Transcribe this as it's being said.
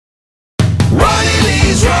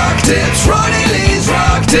Lee's Rock Tips, Ronnie Lee's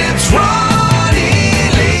Rock Tips, Ronnie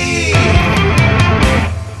Lee.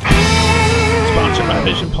 Sponsored by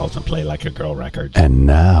Vision Pulse and Play Like a Girl Records. And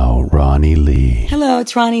now, Ronnie Lee. Hello,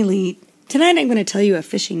 it's Ronnie Lee. Tonight I'm going to tell you a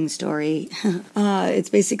fishing story. It's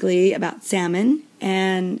basically about salmon,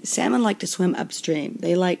 and salmon like to swim upstream.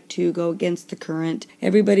 They like to go against the current.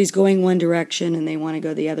 Everybody's going one direction and they want to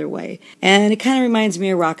go the other way. And it kind of reminds me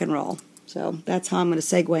of rock and roll. So that's how I'm going to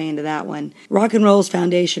segue into that one. Rock and roll's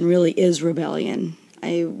foundation really is rebellion.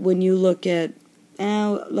 When you look at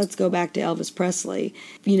let's go back to Elvis Presley.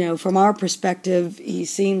 You know, from our perspective, he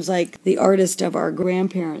seems like the artist of our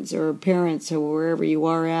grandparents or parents or wherever you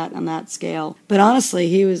are at on that scale. But honestly,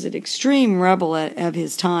 he was an extreme rebel of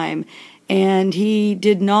his time, and he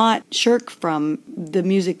did not shirk from the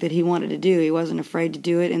music that he wanted to do. He wasn't afraid to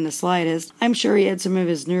do it in the slightest. I'm sure he had some of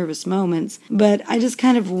his nervous moments, but I just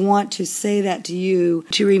kind of want to say that to you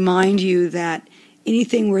to remind you that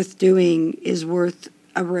anything worth doing is worth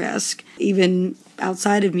a risk. Even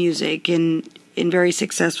outside of music, and in very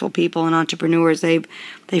successful people and entrepreneurs, they've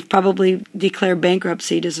probably declared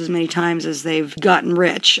bankruptcy just as many times as they've gotten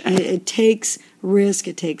rich. It takes risk,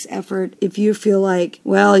 it takes effort. If you feel like,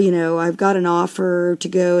 well, you know, I've got an offer to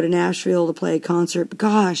go to Nashville to play a concert, but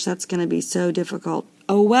gosh, that's going to be so difficult.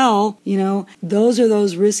 Oh, well, you know, those are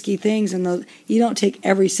those risky things, and you don't take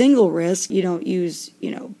every single risk. You don't use,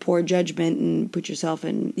 poor judgment and put yourself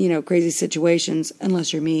in, crazy situations,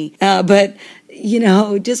 unless you're me. But,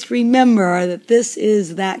 just remember that this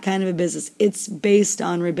is that kind of a business. It's based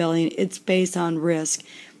on rebellion. It's based on risk.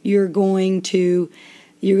 You're going to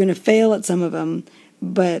fail at some of them,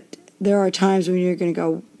 but there are times when you're going to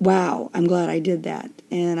go, wow, I'm glad I did that.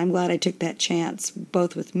 And I'm glad I took that chance,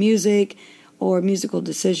 both with music or musical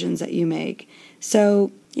decisions that you make.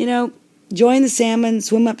 So, join the salmon,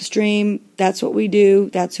 swim upstream. That's what we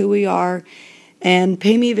do. That's who we are. And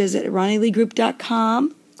pay me a visit at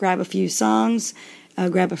RonnieLeeGroup.com. Grab a few songs.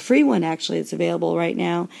 Grab a free one, actually. It's available right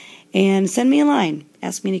now. And send me a line.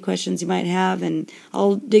 Ask me any questions you might have, and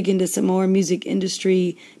I'll dig into some more music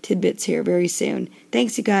industry tidbits here very soon.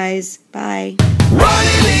 Thanks, you guys. Bye.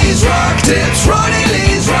 Ronnie Lee's Rock Tips, Ronnie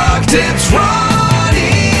Lee's Rock Tips,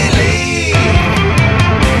 Ronnie Lee.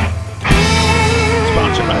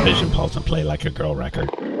 Sponsored by Vision Pulse and Play Like a Girl Record.